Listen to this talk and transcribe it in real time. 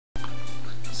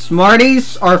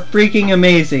Smarties are freaking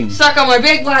amazing. Suck on my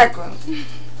big black one.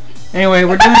 Anyway,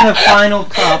 we're doing the final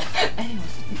cup.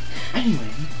 Anyway.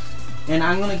 And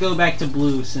I'm gonna go back to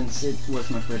blue since it was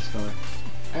my first color.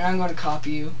 And I'm gonna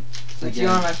copy you. Since you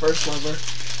are my first lover.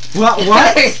 What?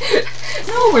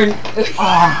 No, we're...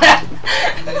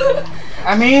 Oh.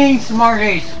 I'm eating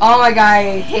Smarties. Oh my god,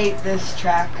 I hate this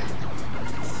track.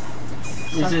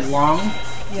 Is it long?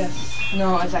 Yes.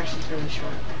 No, it's actually really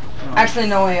short. Oh. Actually,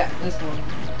 no, wait, this one.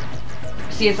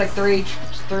 See, it's like three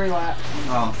laps.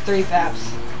 Oh. 3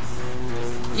 laps.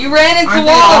 You ran into Aren't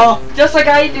wall, just like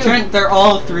I do. Trent, they're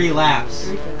all 3 laps.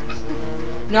 3 laps.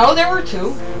 No, there were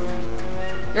 2.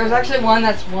 There was actually one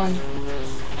that's 1.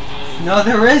 No,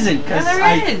 there isn't. Cause Yeah,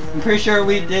 there is. I'm pretty sure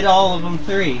we did all of them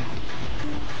 3.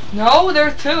 No,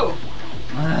 there's 2.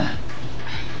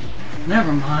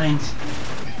 Never mind.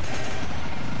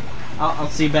 I'll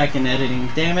see you back in editing.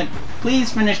 Damn it.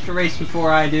 Please finish the race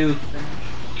before I do.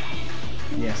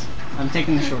 Yes. I'm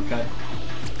taking the shortcut.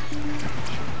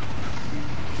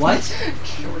 What?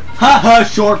 Short. Haha,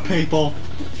 short people.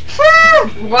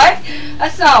 What?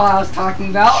 That's not what I was talking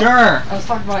about. Sure. I was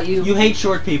talking about you. You hate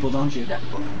short people, don't you?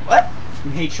 What?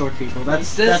 You hate short people.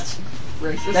 Racist.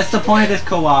 That's the point of this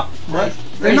co-op. What?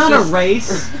 They're not a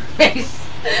race.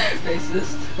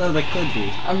 Racist. Well, they could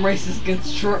be. I'm racist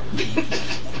against short people.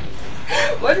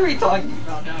 What are we talking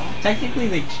about now? Technically,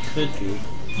 they could be.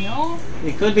 No.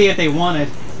 They could be if they wanted.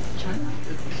 China.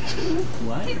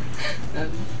 What?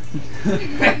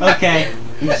 Okay,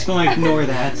 I'm just going to ignore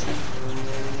that.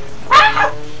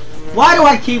 Why do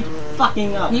I keep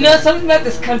fucking up? You know, something about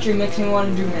this country makes me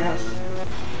want to do math.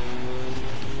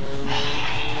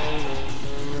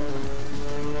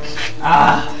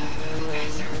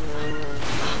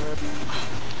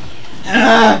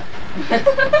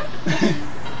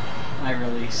 I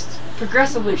released.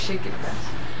 Progressively shake it fast.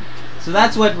 So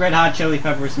that's what Red Hot Chili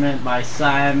Peppers meant by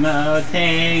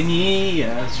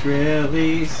simultaneous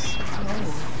release.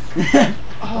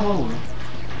 Oh.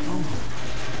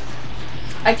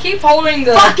 I keep holding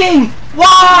the... Fucking why?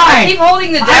 I keep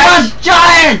holding the dash... I'm a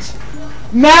giant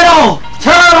metal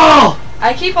turtle!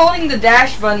 I keep holding the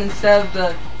dash button instead of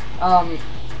the,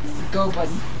 go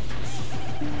button.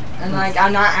 And like,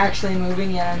 I'm not actually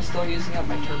moving yet, I'm still using up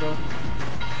my turbo.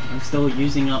 I'm still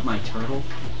using up my turtle?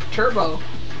 Turbo.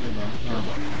 Oh.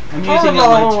 I'm using up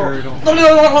my turtle.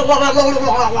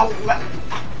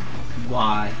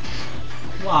 Why?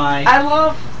 Why? I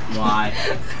love... Why?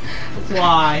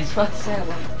 Why? That's what I say I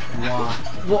love. Why?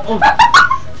 Well, oh.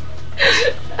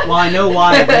 Well, I know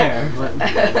why there, but...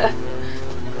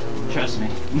 Trust me.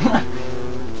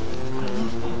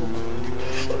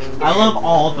 I love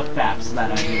all the faps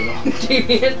that I do. Do you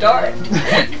need a dart?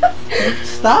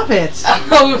 Stop it!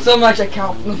 Oh, so much I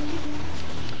count them.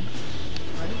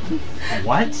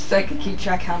 What? So I can keep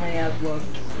track how many I've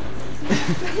loved.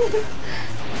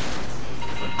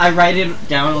 I write it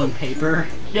down on paper.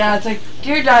 Yeah, it's like,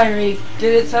 dear diary,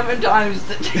 did it 7 times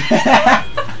today.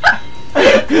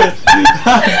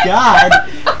 Oh, God!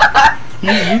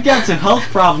 You got some health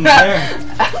problems there.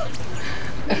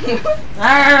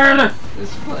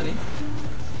 It's funny.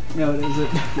 No, it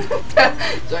isn't.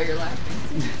 So you're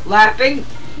laughing. Laughing?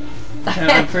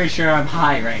 And I'm pretty sure I'm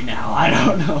high right now. I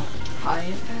don't know.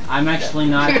 High? I'm actually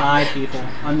not high, people.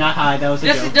 I'm not high. That was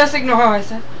a joke. Just ignore what I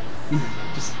said.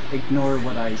 Just ignore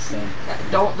what I said.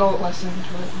 Don't listen to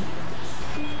it.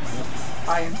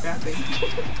 I am fapping.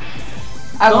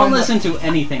 Don't listen to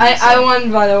anything. I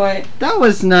won, by the way. That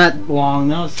was not long.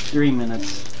 That was 3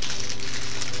 minutes.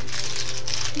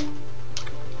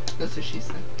 That's what she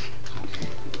said.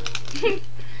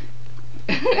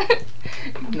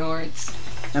 Ignorance.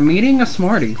 I'm eating a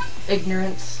Smartie.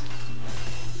 Ignorance.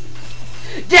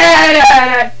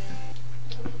 Da-da-da!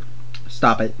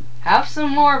 Stop it. Have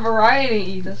some more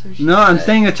variety. That's what she No, said. I'm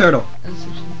saying a turtle. That's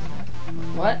what she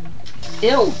said. What?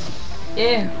 Ew.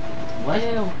 Ew. What?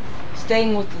 Ew.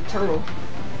 Staying with the turtle.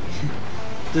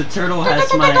 The turtle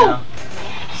has my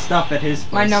stuff at his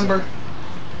place. My number.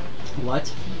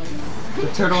 What?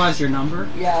 The turtle has your number?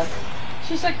 Yeah.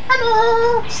 She's like,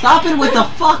 hello. Stop it with the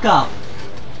fuck up!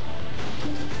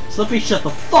 Slippy, shut the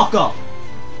fuck up!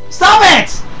 Stop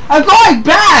it! I'm going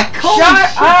back! Holy Shut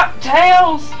shit. up,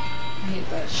 Tails! I hate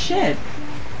that. Shit.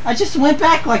 I just went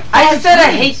back like 5 I said times.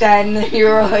 I hate that, and then you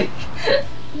were like, I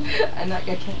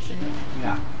can't say it.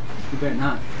 Yeah. You better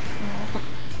not.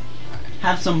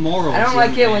 Have some morals. I don't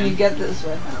like it when you get this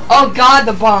way. Oh. Oh god,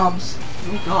 the bombs.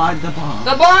 Oh God, the bomb.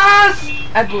 The boss!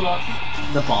 I blew up.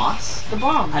 The boss? The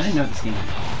bombs. I didn't know this game had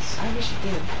boss. I wish it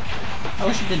did. I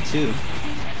wish it did too.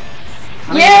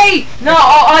 I mean, Yay! No,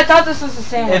 I thought this was the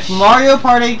sandwich. if Mario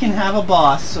Party can have a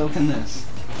boss, so can this.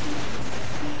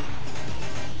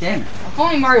 Damn it. If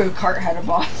only Mario Kart had a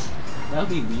boss. That would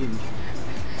be weird.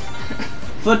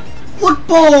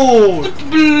 Football!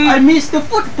 I missed the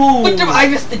football! I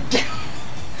missed the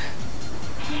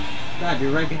God,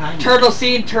 you're right behind me. Turtle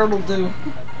seed, turtle do.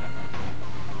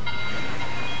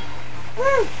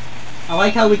 I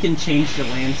like how we can change the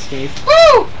landscape.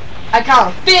 Woo! I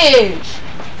caught a fish!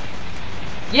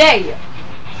 Yay!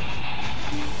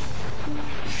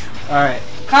 Alright.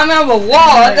 Climb out of a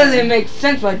wall, that doesn't make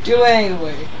sense, but I do it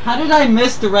anyway. How did I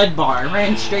miss the red bar? I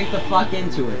ran straight the fuck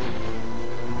into it.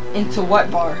 Into what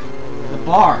bar? The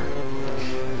bar.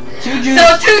 Two Jews.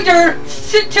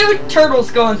 So two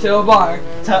turtles go into a bar.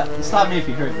 Stop me if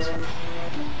you heard this one.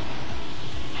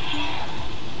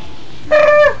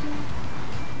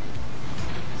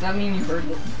 Does that mean you heard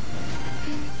it?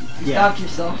 You Yeah. stopped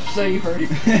yourself, so you heard it.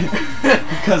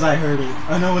 Because I heard it.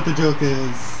 I know what the joke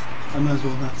is. I might as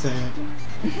well not say it.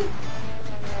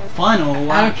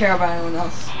 Final. I don't care about anyone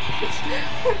else.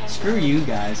 Screw you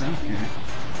guys. I don't care.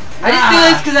 I just do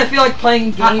this because I feel like playing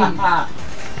a game. my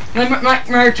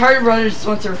retarded brother just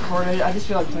wants to record it. I just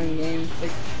feel like playing a game. It's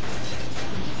like,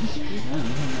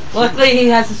 luckily he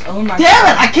has his own microphone. Damn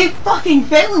it! I keep fucking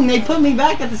failing. They put me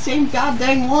back at the same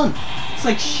goddamn one. It's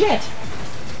like shit.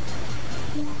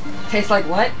 Tastes like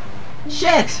what?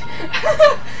 Shit.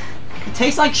 It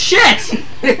tastes like shit.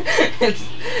 It's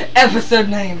episode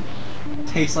name.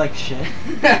 Tastes like shit.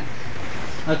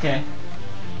 Okay.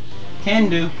 Can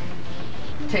do.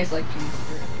 Tastes like Team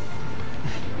Spirit.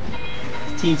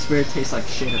 Team Spirit tastes like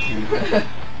shit apparently.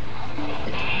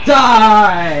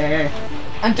 Die!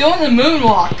 I'm doing the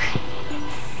moonwalk.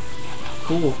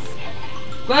 Cool.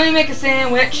 Let me make a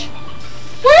sandwich.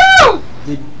 Woo!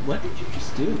 What did you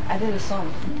just do? I did a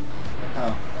song.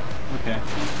 Oh. Okay.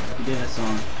 You did a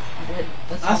song. I did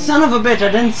a song. Ah, son of a bitch! I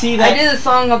didn't see that. I did a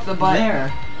song up the butt.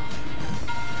 There.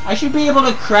 I should be able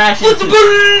to crash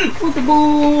Football!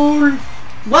 Football!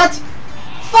 What?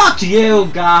 Fuck you,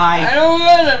 guy! I don't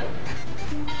wanna.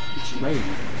 It's rape.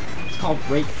 It's called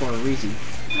rape for a reason.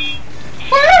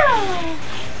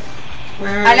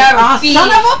 I got a feet. Son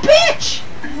of a bitch!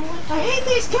 I hate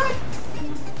these guys.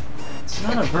 It's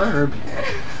not a verb.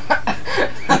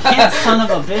 You can't son of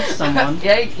a bitch someone.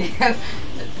 Yeah, you can.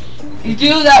 You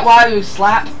do that while you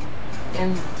slap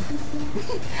and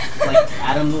Like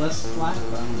Adamless slap?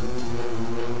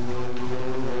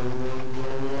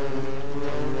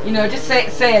 you know, just say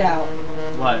it out.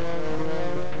 What?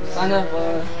 Son of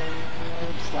a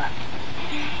slap.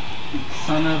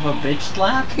 Son of a bitch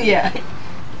slap? Yeah.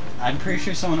 I'm pretty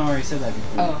sure someone already said that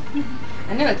before. Oh.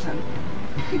 I knew it sounded.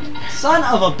 Son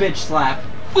of a bitch slap.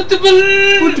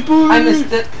 I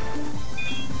missed it.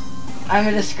 I'm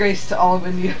a disgrace to all of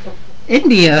India.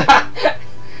 India?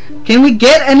 Can we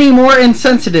get any more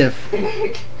insensitive?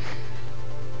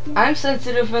 I'm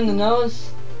sensitive in the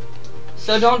nose,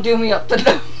 so don't do me up the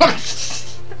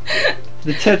nose.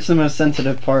 The tip's the most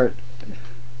sensitive part.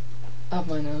 Up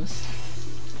my nose.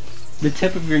 The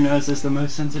tip of your nose is the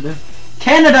most sensitive.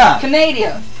 Canada!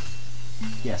 Canada.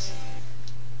 Yes.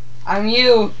 I'm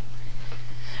you.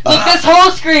 Look, this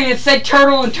whole screen, it said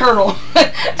turtle and turtle.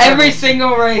 Every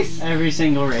single race. Every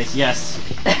single race, yes.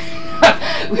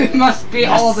 We must be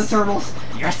all the turtles.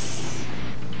 Yes!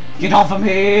 Get off of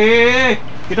me!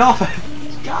 Get off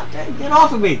of God damn, get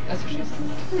off of me! That's what she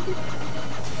said.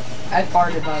 I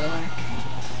farted, by the way.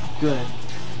 Good.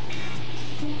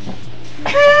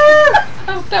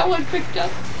 I hope that one picked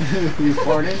up. You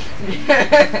farted?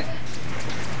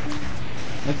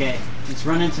 Okay, let's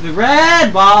run into the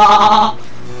red bar!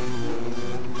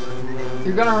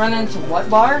 You're gonna run into what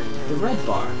bar? The red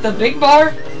bar. The big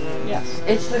bar? Yes.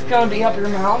 It's just gonna be up your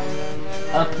mouth.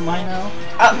 Up my mouth?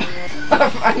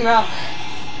 Up my mouth.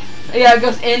 Yeah, it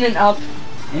goes in and up.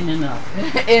 In and up.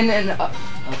 In and up.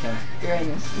 Okay. Your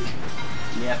anus.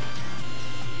 Yep.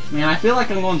 Man, I feel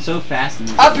like I'm going so fast in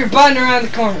this. Up your butt and around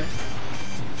the corner.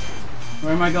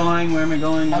 Where am I going? Where am I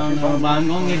going? I don't know, but I'm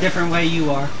going a different way you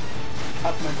are.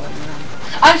 Up my butt and around.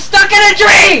 I'm stuck in a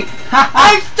tree!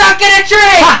 I'm stuck in a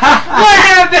tree! What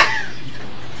happened?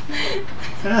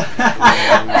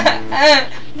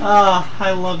 Oh,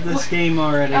 I love this game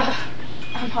already.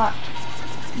 I'm hot.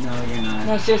 No, you're not.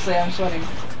 No, seriously, I'm sweating.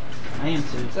 I am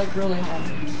too. It's like really hot.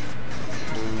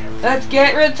 Let's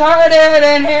get retarded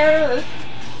in here.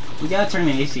 We gotta turn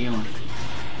the AC on.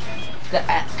 The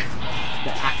ack.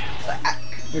 The act.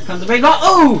 Here comes the big ball.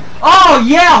 Oh! Oh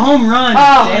yeah! Home run!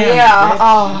 Oh, damn, yeah. bitch.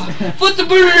 Oh. Foot the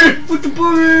bird! Foot the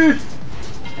bird!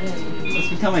 Let's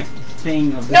become a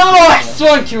thing of this. No, I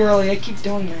swung too early. I keep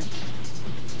doing that.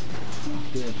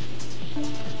 Good.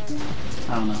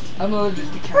 I don't know. I'm allergic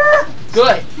to cats.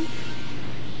 Good.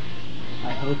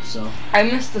 I hope so. I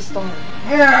missed the storm.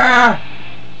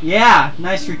 Yeah,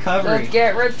 nice recovery. Let's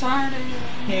get retarded.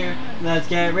 Here, let's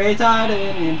get retarded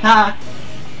and high.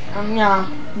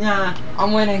 Yeah,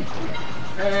 I'm winning.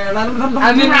 I'm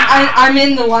I'm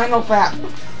in the Lionel Fap.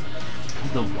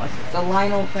 The what? The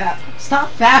Lionel Fap. Stop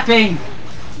fapping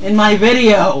in my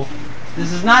video.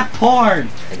 This is not porn.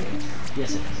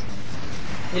 Yes, it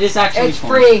is. It is actually It's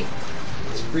porn. free.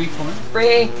 It's free porn?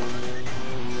 Free.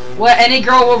 What any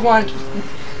girl would want.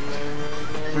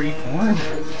 Free porn?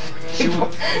 She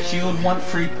would want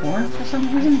free porn for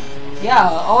some reason? Yeah,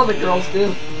 all the girls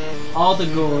do. All the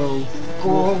girls.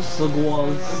 Girls. The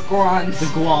girls. The grons. The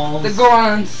girls. The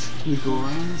grons. The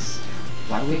girls.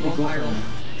 Why would they go viral?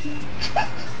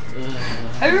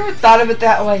 Have you ever thought of it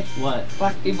that way? What?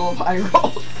 Black people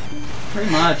viral. Pretty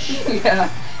much. Yeah.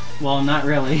 Well, not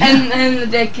really. And the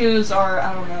Dekus are,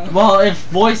 I don't know. Well,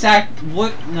 if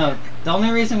no, the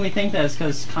only reason we think that is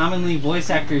because commonly voice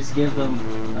actors give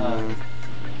them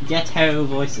ghetto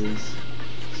voices.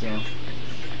 So.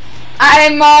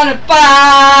 I'm on a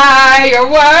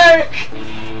firework.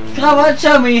 Come on,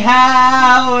 show me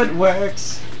how it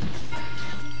works.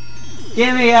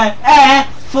 Give me a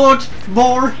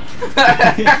football.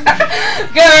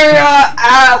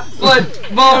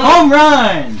 Football. Home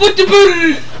run.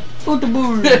 Football.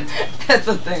 Football. That's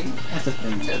a thing. That's a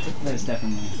thing. That is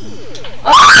definitely a thing.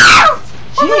 Ah!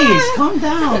 Jeez, calm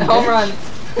down. Home bitch. run.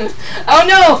 Oh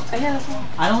no!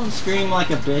 I don't scream like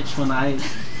a bitch when I.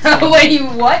 Wait, you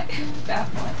what? Fap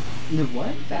what? The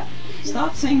what? Fap.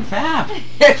 Stop saying fap.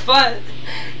 It's fun.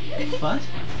 What?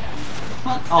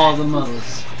 Fuck all the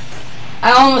mothers.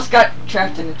 I almost got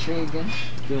trapped in a tree again.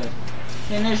 Good.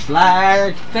 Finish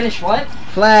flag. Finish what?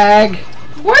 Flag.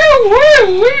 Woo woo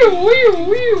woo woo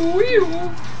woo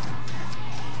woo.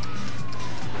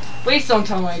 Please don't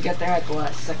tell me I get there at the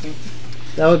last second.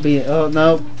 That would be. Oh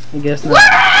no. I guess not.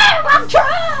 I'm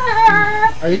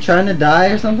trying. Are you trying to die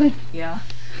or something? Yeah.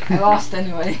 I lost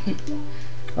anyway.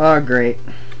 Oh, great.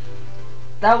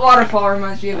 That waterfall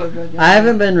reminds me of a good. I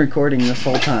haven't been recording this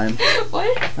whole time.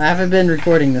 What? I haven't been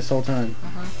recording this whole time.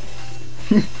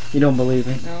 Uh-huh. You don't believe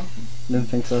me? No. Didn't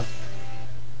think so.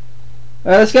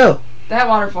 Alright, let's go. That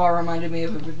waterfall reminded me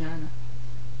of a vagina.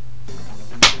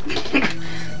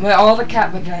 But all the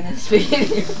cat vaginas be in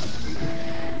you.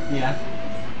 Yeah.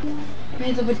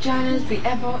 May the vaginas be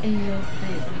ever in your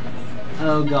favor.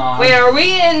 Oh god. Wait, are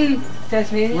we in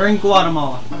Tasmania? We're in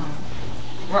Guatemala. Oh.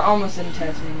 We're almost in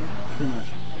Tasmania. Pretty much.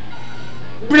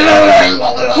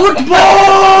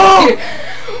 Football!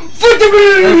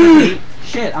 Football!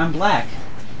 Shit, I'm black.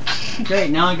 Great,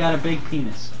 now I got a big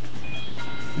penis.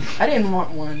 I didn't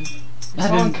want one. It's I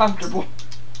so didn't- uncomfortable.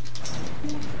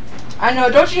 I know,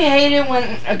 don't you hate it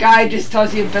when a guy just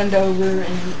tells you to bend over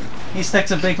and He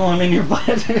sticks a big one in your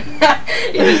butt.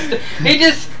 he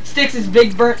just sticks his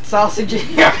big burnt sausage in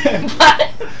your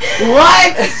butt.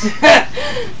 What?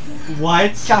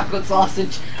 What? Chocolate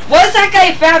sausage. What is that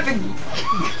guy fapping?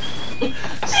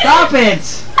 Stop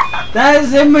it! That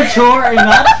is immature and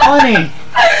not funny.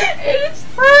 It is.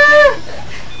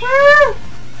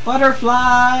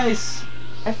 Butterflies.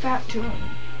 I fap too hard.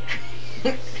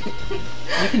 You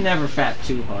can never fap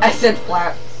too hard. I said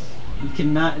flap. You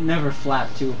cannot never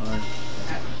flap too hard.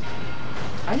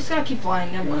 I just gotta keep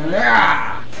flying. Never mind.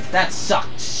 That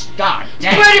sucks. God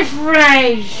damn.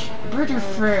 Butterflies.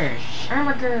 Butterfish.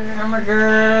 Hamburger. Hamburger.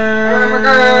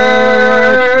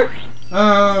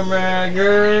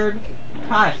 Hamburger.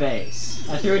 Pie face.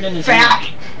 I threw it in his Fap.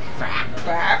 Fap.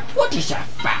 Fap. What is a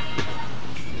fap?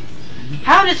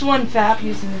 How does one fap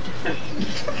using a different?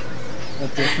 A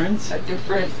difference? A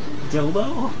different.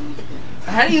 Dildo?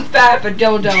 How do you fap a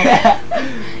dildo?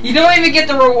 You don't even get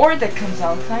the reward that comes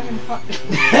out. It's not even fun.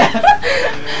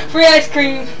 Free ice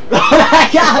cream. Oh my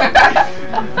god!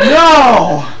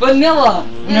 No! Vanilla.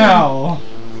 No.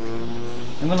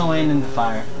 I'm gonna land in the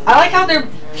fire. I like how they're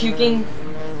puking.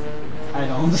 I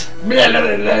don't.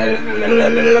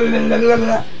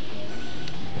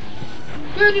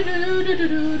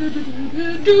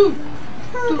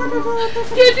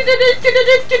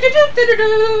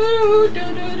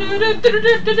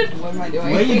 What am I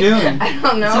doing? What are you doing? I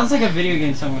don't know. It sounds like a video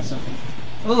game song or something.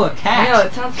 Ooh, a cat. I know,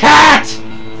 it sounds cat!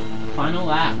 Final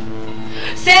lap.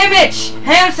 Sandwich!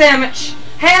 Ham sandwich!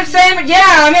 Ham sandwich! Yeah,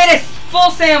 I made a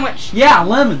full sandwich! Yeah,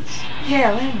 lemons.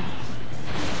 Yeah, lemons.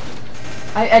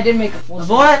 I did make a full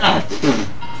What? sandwich.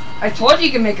 I told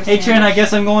you can make a Hey sandwich. Trent, I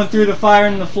guess I'm going through the fire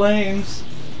and the flames.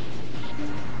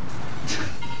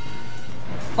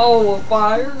 Oh, of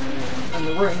fire and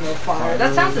the ring of fire.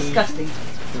 That sounds disgusting.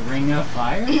 The ring of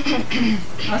fire?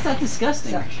 How's that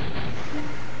disgusting? Section.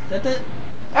 That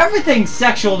Everything's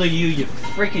sexual to you, you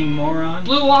freaking moron.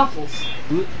 Blue waffles.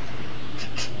 Blue...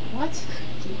 What?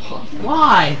 Blue waffles.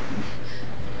 Why?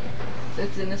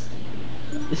 It's innocent.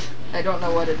 I don't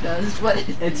know what it does, but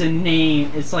it's a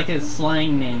name. It's like a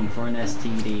slang name for an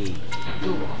STD.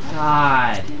 Blue waffles.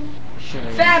 God. Sure.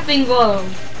 Fapping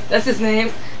Glove. That's his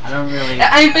name. I don't really.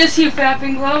 I miss you,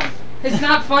 Fapping Glove. It's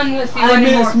not fun with you I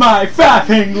anymore. miss my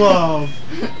fapping glove.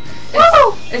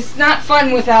 It's not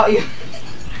fun without you.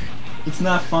 It's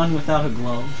not fun without a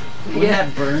glove. Wouldn't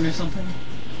that burn or something?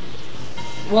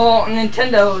 Well,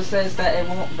 Nintendo says that it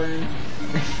won't burn.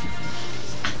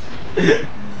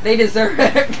 They deserve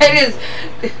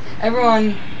it.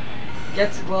 Everyone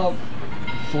gets a glove.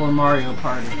 For Mario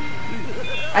Party.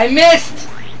 I missed!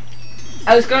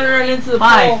 I was going to run into the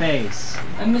pole. Face.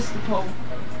 I missed the pole.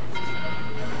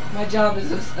 My job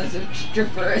as a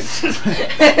stripper is...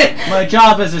 My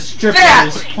job as a stripper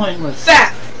is pointless.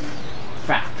 Fap!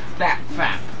 Fap. Fap.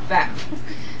 Fap. Fap.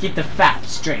 Keep the fap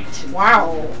straight.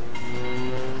 Wow.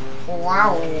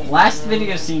 Wow. Last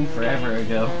video seen forever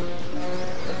ago.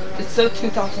 It's so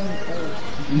 2000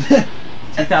 old.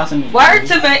 2000. Why are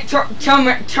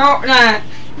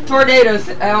tornadoes?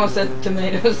 I almost said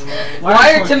tomatoes.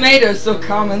 Why are tomatoes so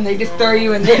common? They just throw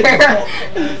you in the air.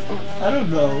 I don't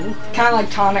know. Kind of like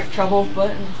tonic trouble,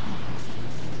 but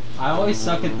I always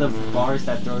suck at the bars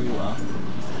that throw you up.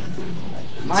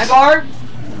 my bar?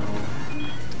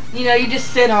 You know, you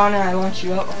just sit on and I launch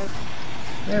you up.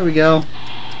 There we go.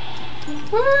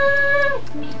 Woo!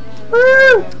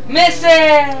 Woo! Miss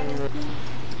it!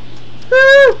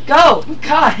 Woo! Go!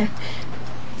 God!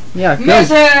 Yeah, go. Miss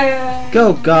it!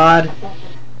 Go, God.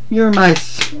 You're my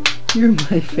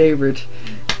favorite.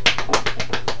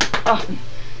 Oh,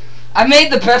 I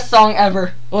made the best song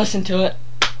ever. Listen to it.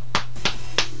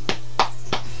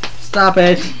 Stop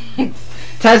it.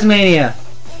 Tasmania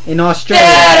in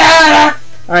Australia.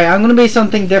 Alright, I'm gonna be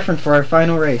something different for our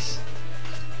final race.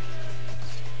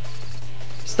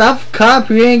 Stop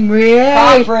copying me!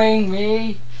 Copying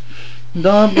me!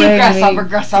 Don't bring grasshopper, me.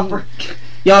 grasshopper.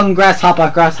 Young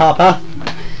grasshopper, grasshopper.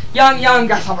 Young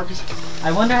grasshopper, grasshopper.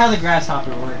 I wonder how the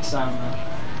grasshopper works. I don't know.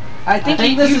 I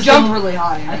think this you is jump gonna- really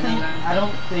high. I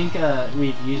don't think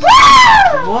we've used.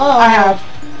 Whoa! Whoa! I have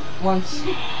once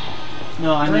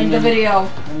No, I during mean the video.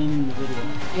 I mean the video.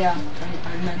 Yeah,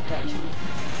 I meant that too.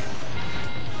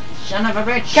 Son of a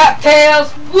bitch!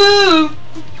 Cattails! Woo!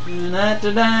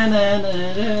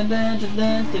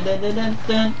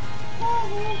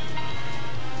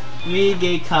 We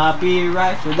get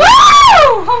copyright for Woo! this.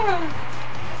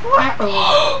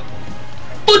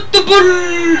 Put the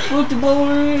bull! Put the ball.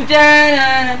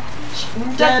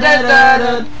 Da da da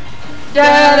da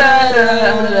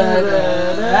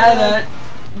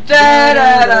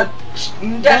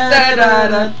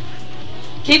da.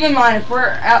 Keep in mind, if we're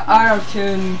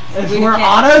auto-tuned, If we're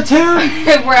auto-tuned?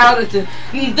 if we're auto-tuned,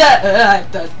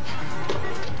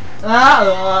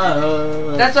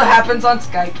 that's what happens on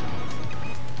Skype.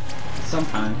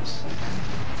 Sometimes.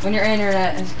 When your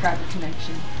internet has crappy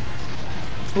connection.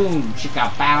 Boom,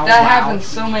 chicka bow. That wow. happens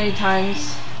so many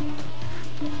times.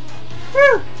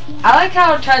 Woo! I like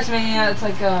how Tasmania, it's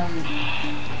like a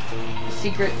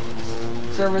secret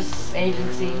service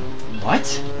agency.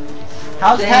 What?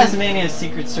 How's Dang. Tasmania's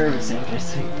Secret Service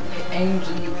agency?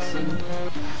 Agency.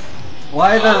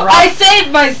 Why are the I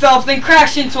saved myself, then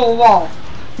crashed into a wall.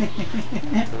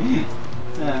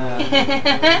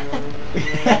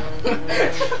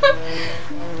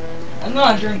 I'm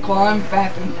not drink while I'm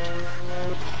fapping.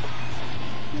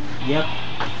 Yep.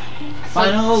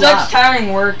 Final Such lap.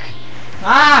 tiring work.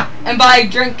 Ah! And by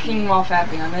drinking while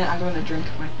fapping, I meant I'm going to drink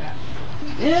my fap.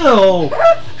 Ew!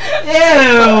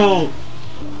 Ew!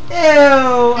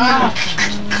 Ew! Ah.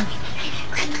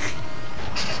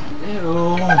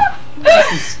 Ew! That's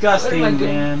disgusting, What am I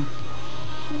doing? man.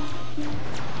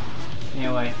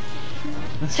 Anyway.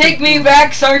 let's Take get- me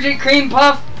back, Sergeant Cream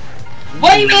Puff.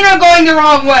 What do you mean I'm going the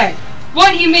wrong way?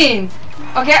 What do you mean?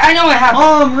 Okay, I know what happened.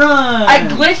 Home run! I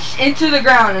glitched into the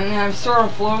ground and I'm sort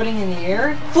of floating in the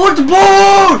air.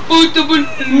 Football! Football!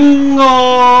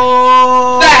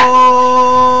 No! Fap!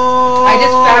 I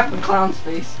just fapped the clown's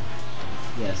face.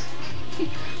 Yes.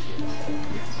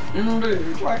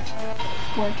 Indeed,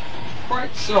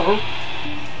 quite so.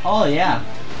 Oh yeah.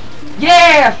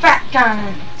 Yeah, fat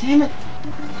guy. Damn it.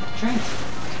 Trent.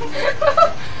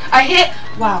 I hit.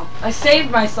 Wow, I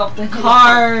saved myself. Then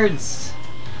Cards.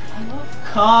 I love.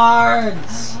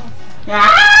 Cards.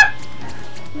 Ah!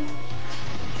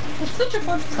 That's such a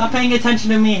fun. Stop paying attention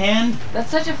to me, hand. That's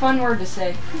such a fun word to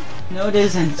say. No, it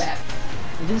isn't. Fat.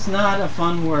 It is not a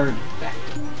fun word. Fat.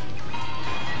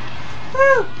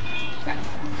 Woo! Fat.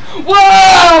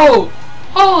 Whoa!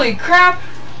 Holy crap!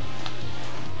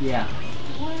 Yeah,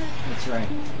 What? that's right.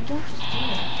 Don't just do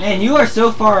that. Man, you are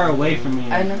so far away from me.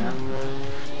 I know.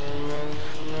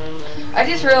 I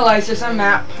just realized there's a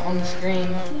map on the screen.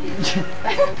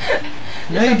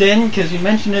 No, you didn't, because you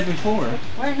mentioned it before.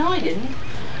 Wait, no, I didn't.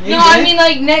 You No, I did? mean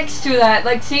like next to that.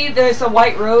 Like, see, there's a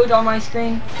white road on my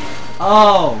screen.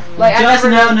 Oh, Like, I just never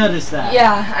now know- noticed that.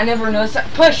 Yeah, I never noticed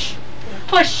that. Push!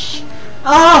 Push!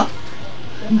 Oh!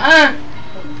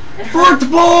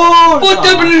 Football!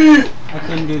 Football! I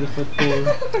couldn't do the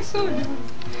football. So annoying.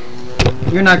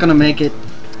 You're not gonna make it.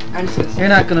 I'm so sorry. You're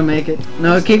not gonna make it.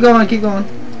 No, keep going, keep going.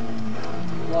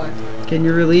 What? Can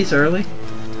you release early?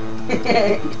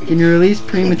 Can you release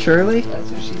prematurely?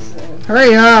 That's what she said.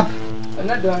 Hurry up! I'm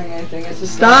not doing anything. It's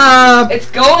just Stop! It's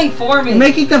going for me. You're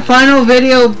making the final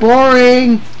video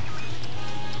boring!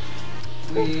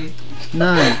 We.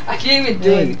 9, I can't even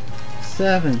do 8, it.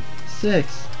 7,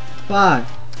 6, 5,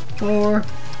 4,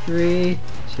 3,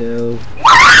 2.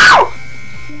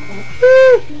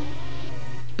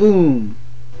 Boom.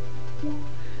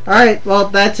 Alright, well,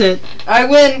 that's it. I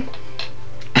win.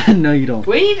 No, you don't.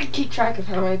 We need to keep track of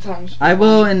how many times. I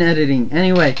will in editing.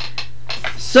 Anyway,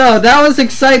 so that was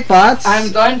ExciteBots.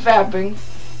 I'm done fapping.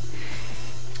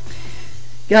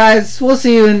 Guys, we'll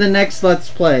see you in the next Let's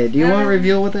Play. Do you want to Um,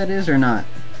 reveal what that is or not?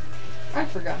 I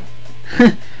forgot.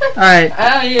 Alright,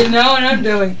 I don't even know what I'm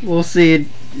doing. we'll see you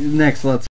next Let's